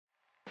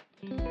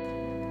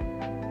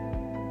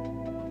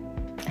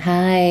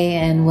Hi,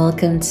 and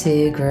welcome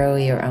to Grow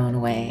Your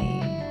Own Way.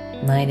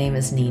 My name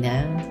is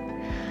Nina.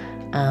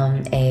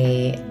 I'm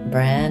a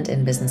brand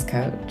and business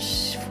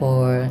coach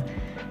for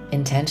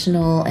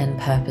intentional and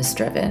purpose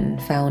driven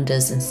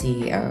founders and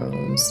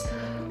CEOs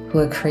who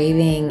are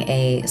craving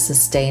a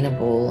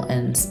sustainable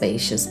and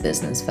spacious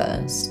business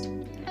first.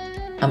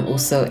 I'm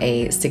also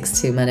a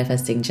 6-2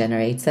 manifesting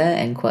generator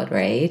and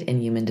quadra 8 in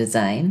human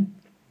design.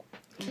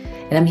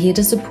 And I'm here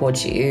to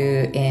support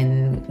you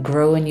in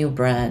growing your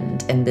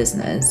brand and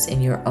business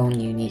in your own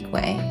unique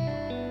way.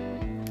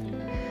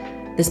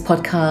 This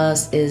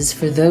podcast is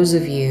for those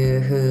of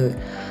you who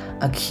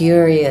are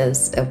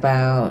curious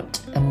about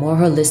a more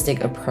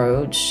holistic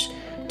approach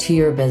to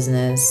your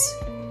business,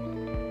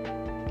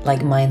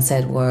 like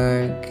mindset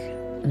work,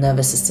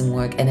 nervous system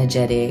work,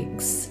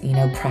 energetics,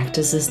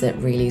 practices that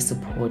really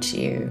support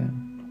you.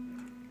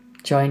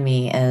 Join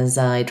me as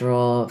I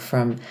draw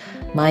from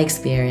my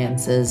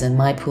experiences and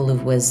my pool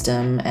of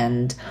wisdom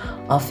and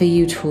offer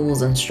you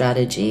tools and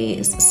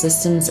strategies,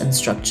 systems and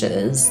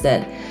structures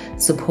that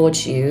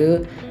support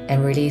you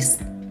and really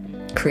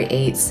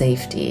create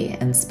safety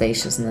and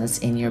spaciousness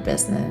in your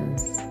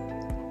business.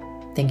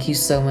 Thank you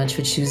so much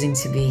for choosing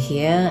to be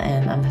here,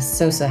 and I'm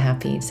so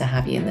happy to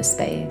have you in this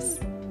space.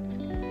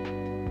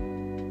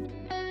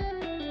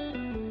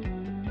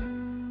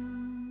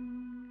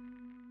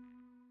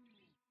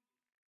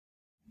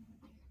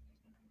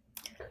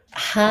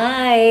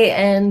 Hi,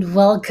 and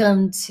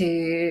welcome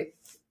to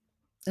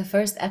the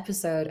first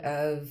episode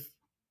of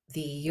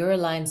the Your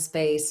Aligned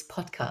Space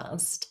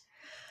podcast.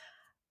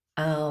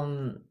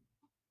 I'm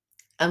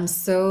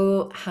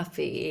so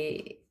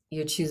happy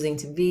you're choosing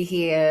to be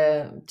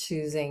here,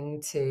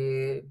 choosing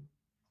to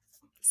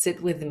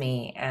sit with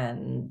me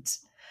and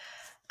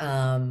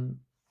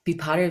be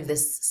part of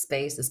this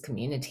space, this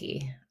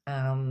community.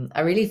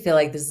 I really feel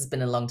like this has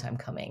been a long time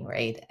coming,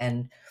 right?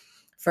 And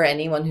for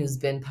anyone who's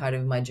been part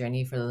of my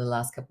journey for the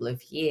last couple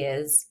of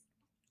years,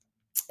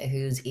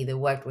 who's either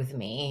worked with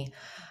me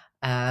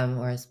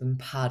or has been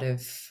part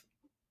of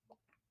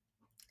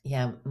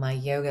my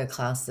yoga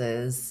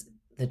classes,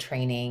 the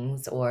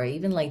trainings, or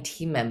even like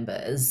team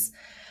members.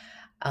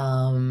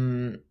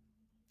 It's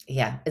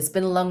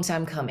been a long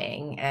time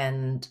coming.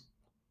 And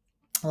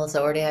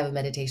also already have a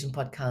meditation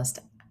podcast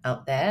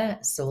out there,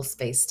 Soul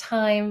Space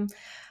Time,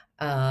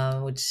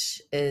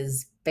 which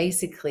is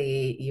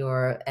basically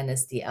your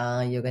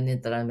NSDR, Yoga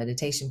Nidra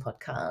meditation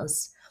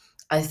podcast.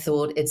 I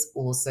thought it's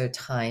also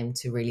time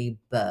to really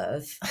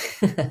birth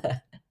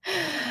the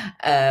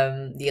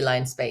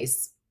Aligned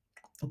Space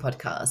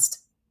podcast.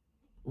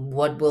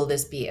 What will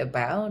this be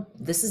about?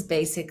 This is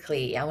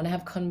basically, I want to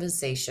have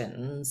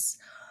conversations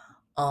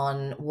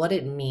on what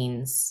it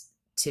means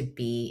to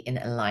be in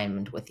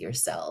alignment with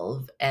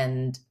yourself.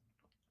 And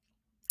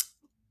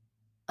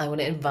I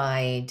want to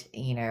invite,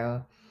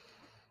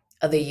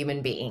 other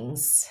human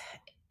beings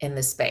in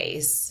the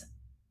space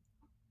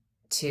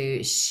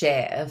to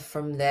share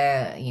from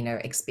their,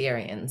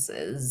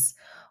 experiences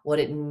what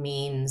it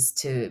means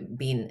to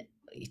be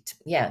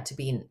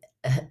an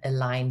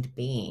aligned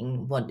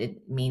being, what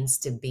it means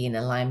to be in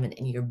alignment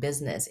in your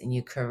business, in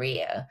your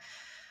career,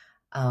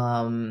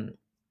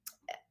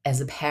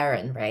 as a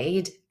parent,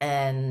 right?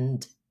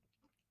 And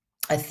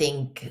I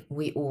think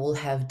we all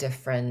have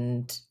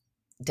different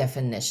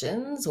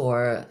definitions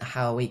or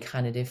how we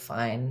kind of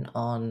define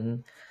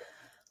on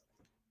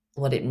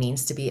what it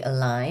means to be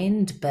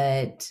aligned.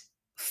 But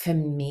for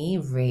me,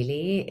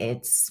 really,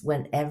 it's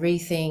when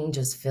everything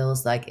just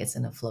feels like it's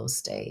in a flow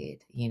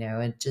state.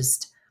 It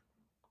just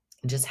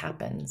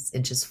happens.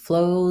 It just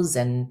flows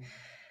and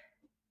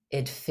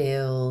it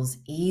feels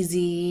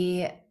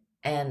easy.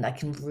 And I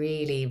can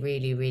really,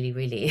 really, really,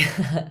 really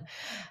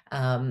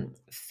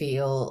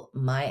feel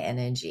my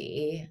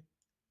energy.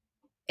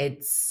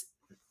 It's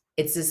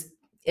this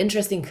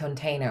interesting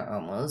container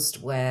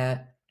almost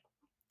where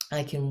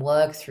I can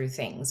work through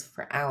things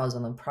for hours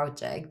on a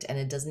project and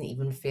it doesn't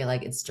even feel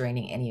like it's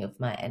draining any of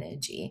my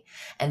energy.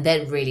 And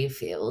that really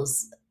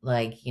feels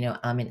like,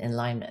 I'm in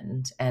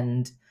alignment.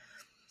 And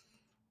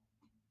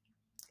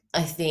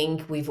I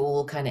think we've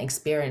all kind of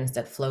experienced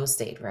that flow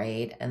state,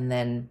 right? And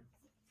then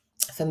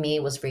for me,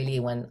 it was really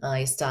when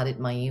I started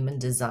my human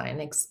design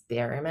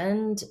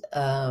experiment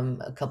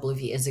a couple of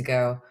years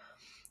ago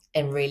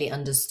and really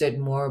understood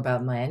more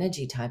about my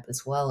energy type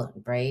as well,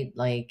 right?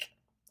 Like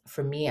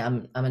for me,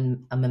 I'm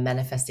a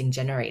manifesting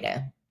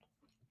generator.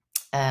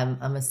 I'm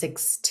a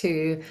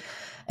 6-2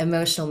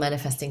 emotional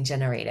manifesting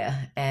generator,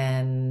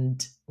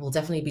 and we'll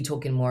definitely be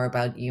talking more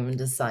about human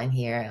design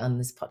here on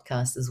this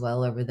podcast as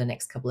well over the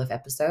next couple of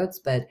episodes.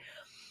 But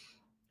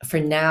for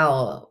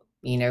now,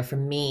 for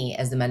me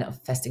as the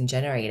manifesting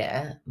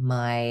generator,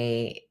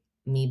 me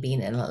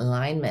being in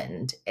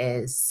alignment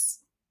is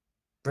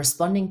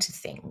responding to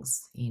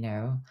things,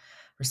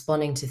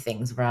 responding to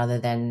things rather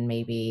than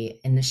maybe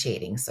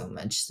initiating so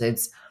much. So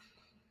it's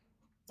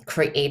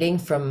creating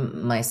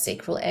from my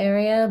sacral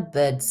area,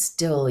 but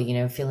still,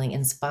 feeling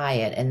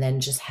inspired and then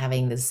just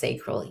having the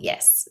sacral,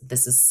 yes,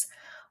 this is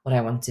what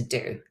I want to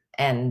do.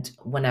 And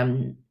when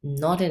I'm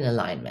not in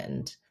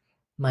alignment,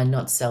 my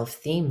not self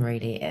theme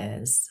really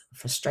is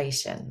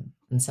frustration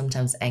and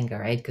sometimes anger,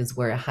 right? Because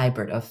we're a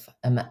hybrid of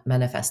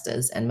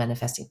manifestors and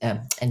manifesting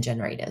and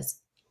generators.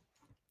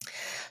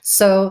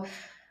 So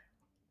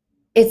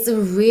it's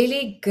a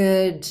really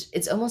good,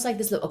 it's almost like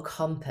this little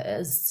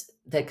compass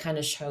that kind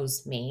of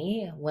shows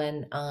me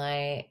when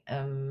I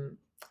am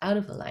out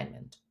of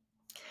alignment.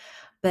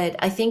 But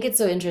I think it's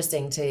so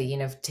interesting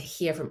to, to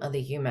hear from other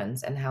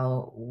humans and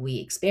how we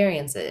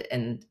experience it,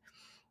 and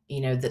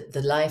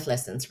the life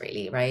lessons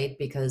really, right?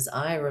 Because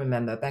I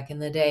remember back in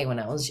the day when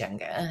I was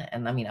younger,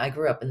 and I mean, I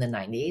grew up in the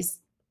 90s.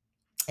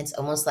 It's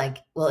almost like,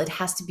 well, it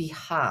has to be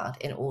hard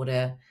in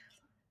order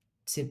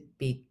to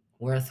be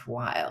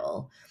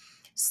worthwhile.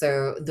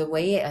 So the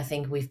way I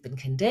think we've been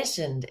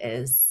conditioned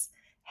is,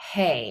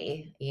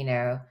 hey,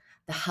 the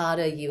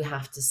harder you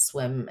have to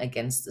swim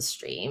against the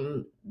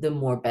stream, the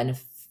more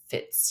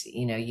benefits,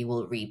 you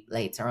will reap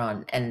later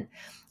on. And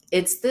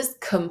it's this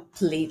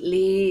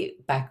completely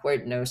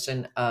backward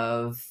notion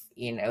of,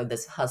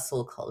 this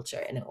hustle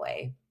culture in a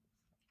way.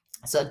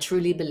 So I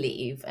truly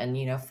believe, and,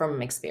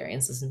 from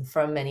experiences and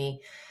from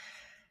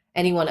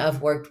anyone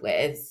I've worked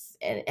with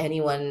and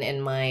anyone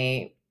in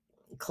my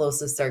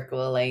closest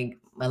circle, like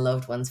my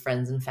loved ones,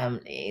 friends, and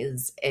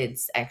families,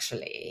 it's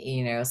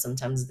actually,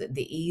 sometimes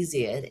the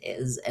easier it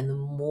is, and the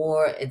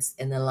more it's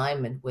in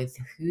alignment with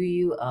who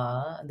you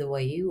are, the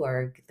way you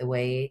work, the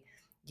way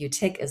you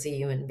tick as a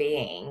human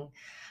being.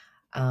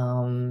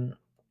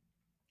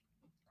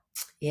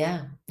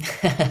 Yeah.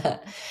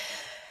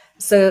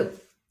 So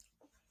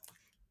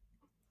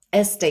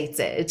as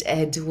stated,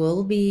 it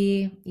will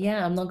be,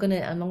 yeah, I'm not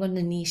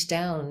gonna niche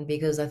down,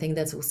 because I think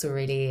that's also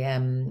really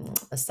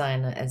a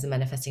sign as a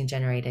manifesting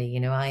generator.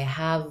 I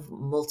have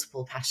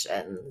multiple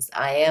passions.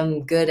 I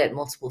am good at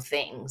multiple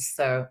things.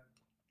 So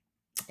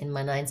in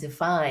my 9 to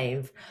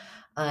 5,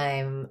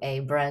 I'm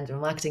a brand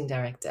and marketing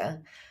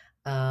director.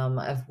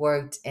 I've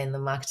worked in the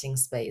marketing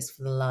space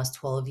for the last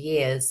 12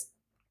 years.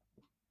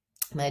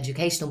 My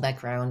educational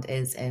background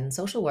is in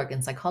social work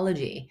and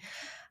psychology.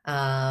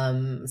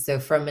 So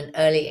from an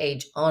early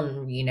age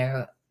on,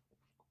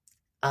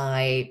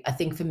 I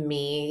think for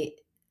me,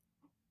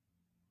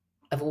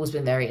 I've always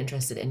been very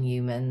interested in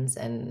humans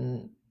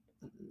and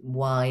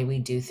why we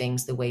do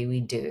things the way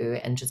we do,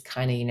 and just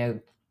kind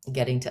of,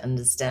 getting to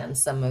understand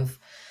some of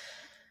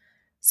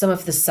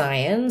the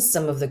science,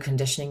 some of the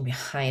conditioning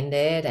behind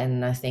it.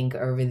 And I think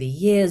over the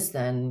years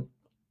then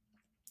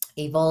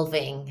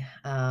evolving,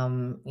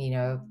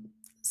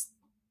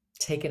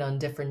 taking on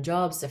different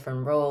jobs,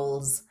 different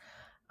roles.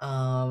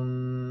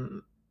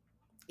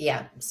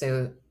 Yeah,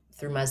 so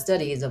through my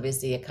studies,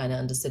 obviously, I kind of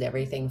understood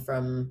everything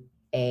from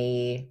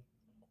a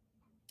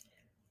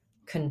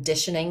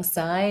conditioning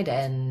side,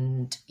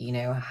 and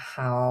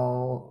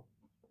how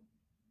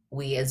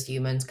we as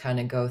humans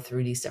kind of go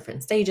through these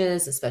different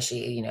stages,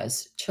 especially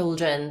as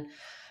children,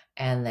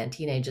 and then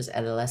teenagers,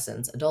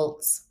 adolescents,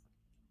 adults.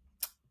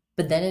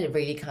 But then it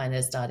really kind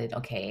of started,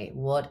 okay,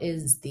 what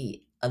is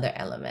the other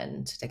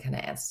element that kind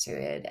of adds to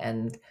it,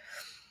 and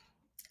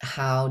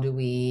how do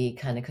we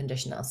kind of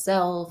condition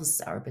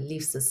ourselves, our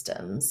belief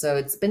system? So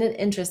it's been an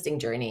interesting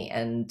journey.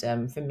 And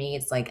for me,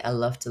 it's like, I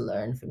love to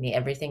learn. For me,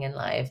 everything in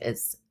life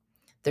is,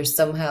 there's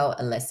somehow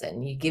a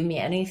lesson. You give me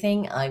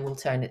anything, I will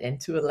turn it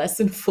into a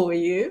lesson for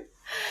you.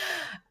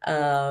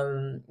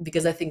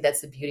 Because I think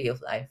that's the beauty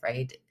of life,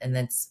 right? And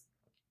that's,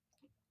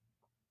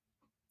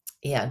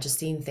 yeah, just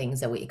seeing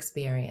things that we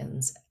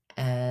experience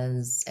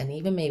as, and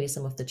even maybe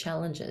some of the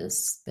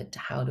challenges, but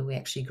how do we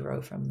actually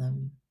grow from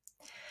them?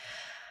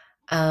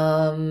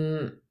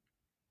 Um,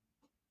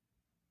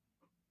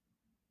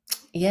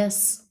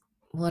 yes.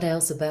 What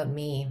else about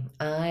me?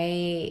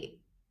 I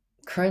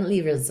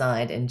currently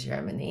reside in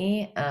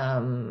Germany.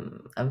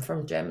 I'm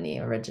from Germany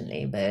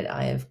originally, but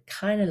I've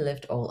kind of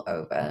lived all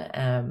over.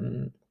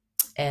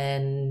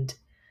 And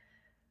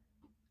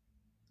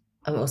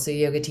I'm also a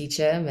yoga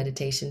teacher,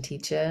 meditation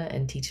teacher,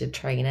 and teacher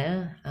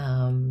trainer.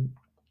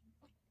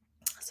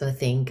 So I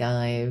think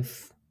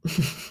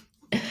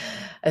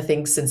I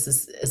think since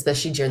this,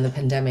 especially during the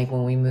pandemic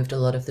when we moved a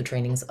lot of the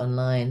trainings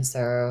online,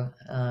 so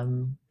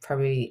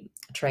probably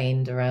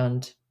trained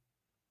around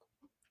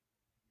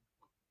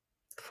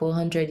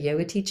 400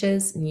 yoga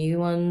teachers, new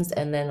ones,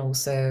 and then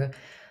also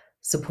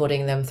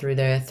supporting them through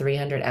their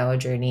 300-hour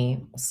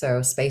journey.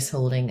 So space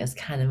holding is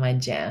kind of my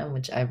jam,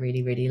 which I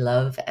really, really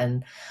love.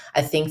 And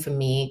I think for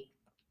me,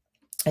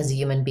 as a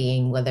human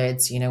being, whether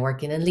it's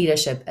working in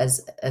leadership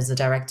as a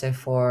director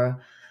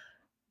for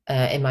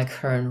in my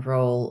current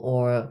role,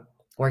 or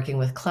working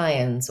with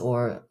clients,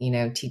 or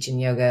teaching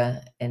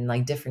yoga in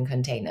like different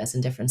containers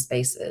and different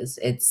spaces,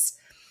 it's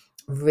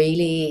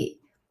really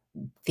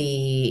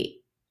the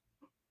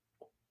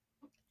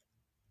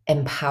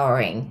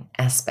empowering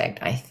aspect,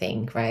 I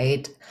think,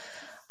 right?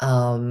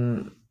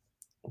 um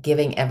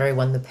Giving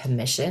everyone the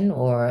permission,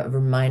 or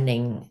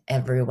reminding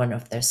everyone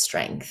of their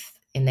strength,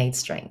 innate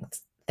strength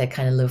that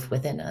kind of live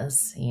within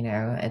us.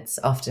 It's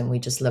often we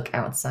just look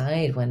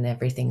outside when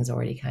everything is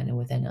already kind of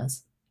within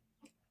us.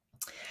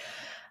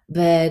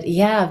 But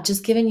yeah, I've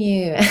just given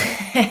you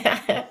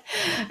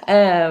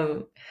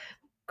um,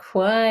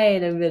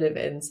 quite a bit of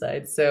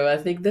insight. So I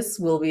think this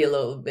will be a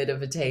little bit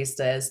of a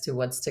taster as to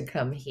what's to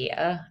come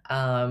here.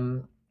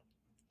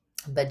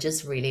 But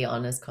just really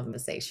honest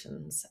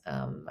conversations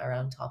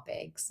around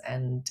topics.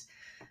 And,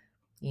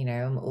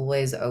 I'm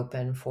always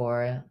open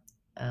for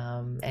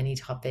any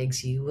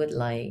topics you would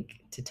like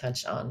to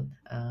touch on,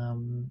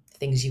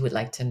 things you would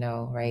like to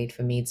know, right?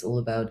 For me, it's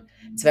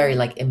very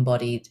like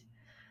embodied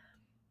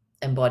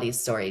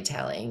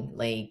storytelling,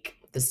 like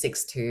the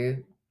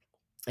 6-2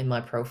 in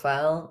my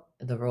profile,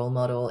 the role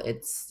model.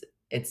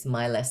 It's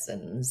my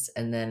lessons,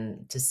 and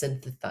then to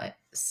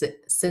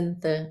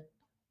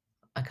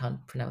I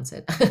can't pronounce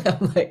it.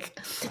 Like,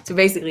 to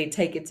basically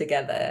take it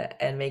together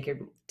and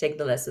take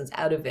the lessons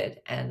out of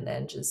it, and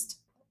then just,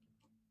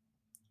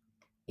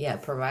 yeah,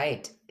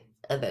 provide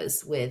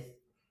others with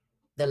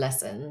the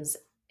lessons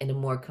in a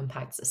more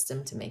compact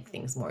system to make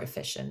things more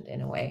efficient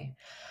in a way.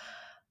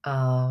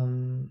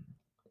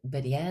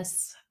 But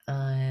yes,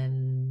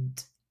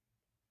 and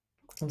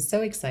I'm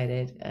so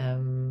excited.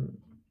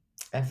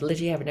 I've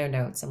literally have no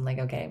notes. I'm like,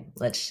 okay,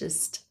 let's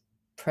just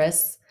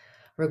press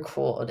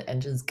record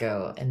and just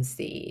go and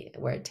see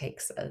where it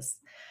takes us.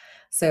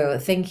 So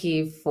thank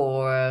you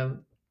for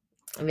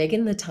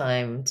making the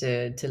time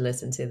to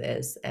listen to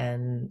this.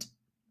 And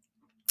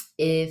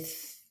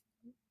if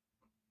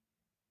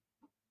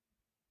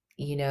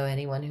you know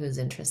anyone who's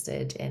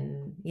interested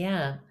in,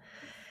 yeah,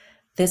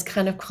 this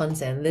kind of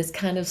content, this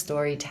kind of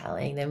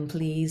storytelling, then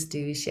please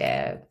do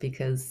share,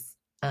 because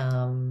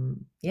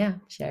yeah,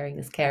 sharing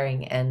is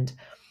caring. And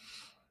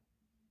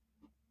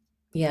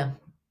yeah,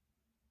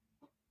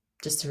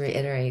 just to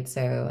reiterate,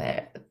 so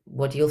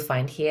what you'll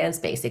find here is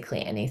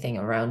basically anything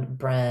around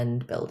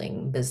brand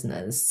building,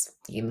 business,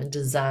 human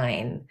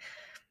design,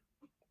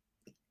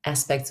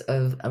 aspects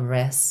of a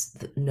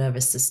rest,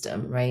 nervous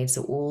system, right?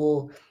 So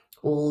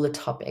all the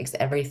topics,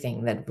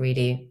 everything that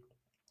really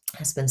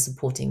has been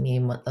supporting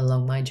me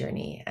along my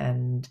journey,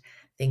 and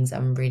things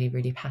I'm really,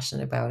 really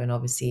passionate about, and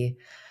obviously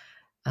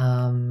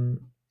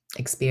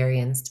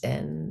experienced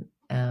in,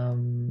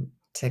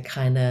 to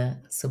kind of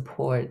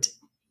support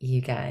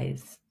you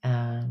guys.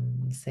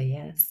 So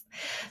yes.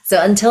 So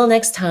until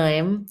next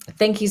time,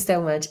 thank you so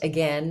much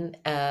again.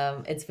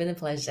 It's been a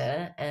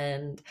pleasure,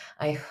 and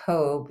I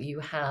hope you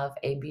have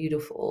a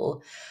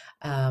beautiful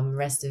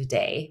rest of the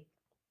day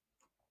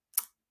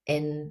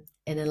in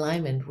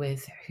alignment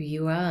with who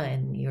you are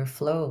and your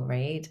flow,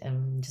 right?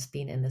 And just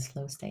being in this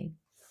flow state.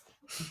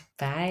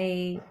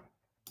 Bye.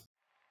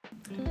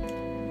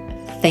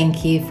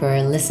 Thank you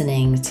for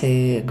listening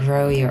to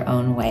Grow Your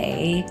Own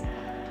Way.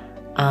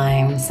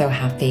 I'm so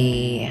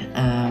happy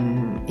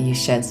you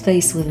shared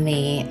space with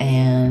me,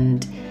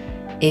 and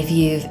if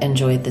you've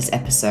enjoyed this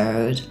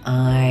episode,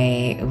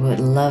 I would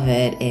love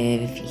it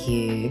if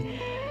you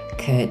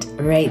could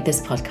rate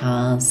this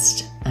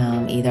podcast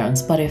either on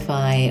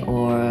Spotify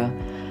or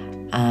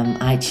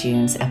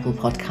iTunes, Apple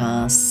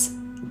Podcasts,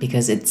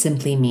 because it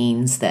simply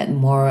means that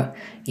more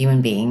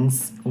human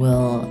beings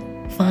will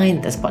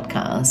find this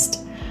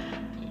podcast.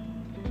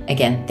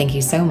 Again, thank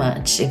you so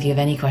much. If you have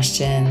any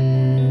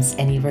questions,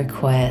 any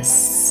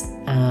requests,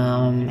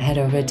 head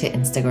over to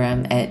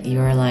Instagram at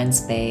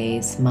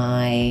YourAlignedSpace.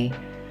 My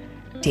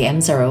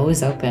DMs are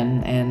always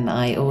open, and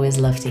I always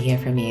love to hear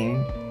from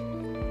you.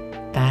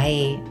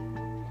 Bye.